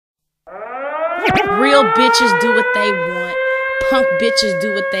Real bitches do what they want. Punk bitches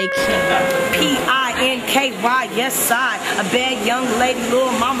do what they can. PINKY, yes I. A bad young lady, little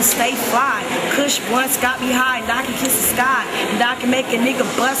mama stay fly. Kush once got me high, and I can kiss the sky. And I can make a nigga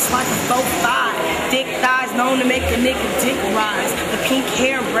bust like a 4-5. Thick thighs known to make a nigga dick rise. The pink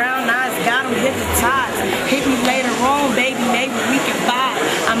hair, brown eyes got him hypnotized. Hit me later on, baby, maybe we can vibe.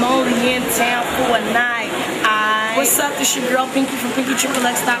 I'm only in town for a night. What's up, this your girl Pinky from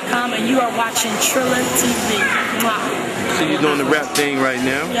PinkyXXF, and you are watching TRILLA TV. Mwah. So you're doing the rap thing right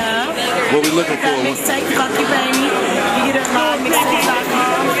now? Yeah. What we looking for? Mixtape, Fuck You Baby. You get it live,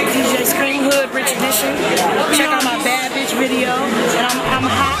 mixtape.com. DJ Scream Hood, Rich Edition. Check out my Bad Bitch video, and I'm a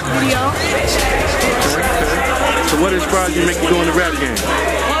hot video. So what inspired you to make you go in the rap game?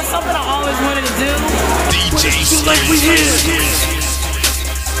 Well, something I always wanted to do. DJ like we here.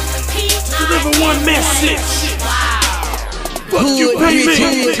 Deliver one message. Fuck you,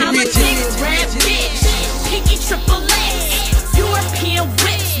 baby. I'm a big red bitch. Pinky XXX. European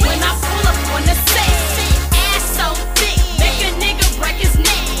witch. When I pull up on the set. Ass so thick. Make a nigga break his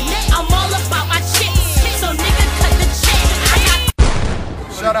neck. I'm all about my chicks. So nigga cut the check.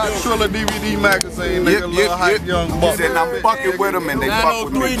 Shout out TRILLA DVD magazine, nigga. Little hype young buck. And I'm fucking with them and they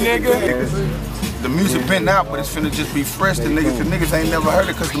fuck with me. The music been out, but it's finna just be fresh to niggas, cause niggas ain't never heard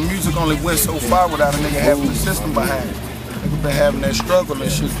it, cause the music only went so far without a nigga having the system behind it. Nigga been having that struggle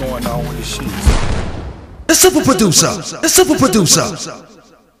and shit going on with this shit. The super producer.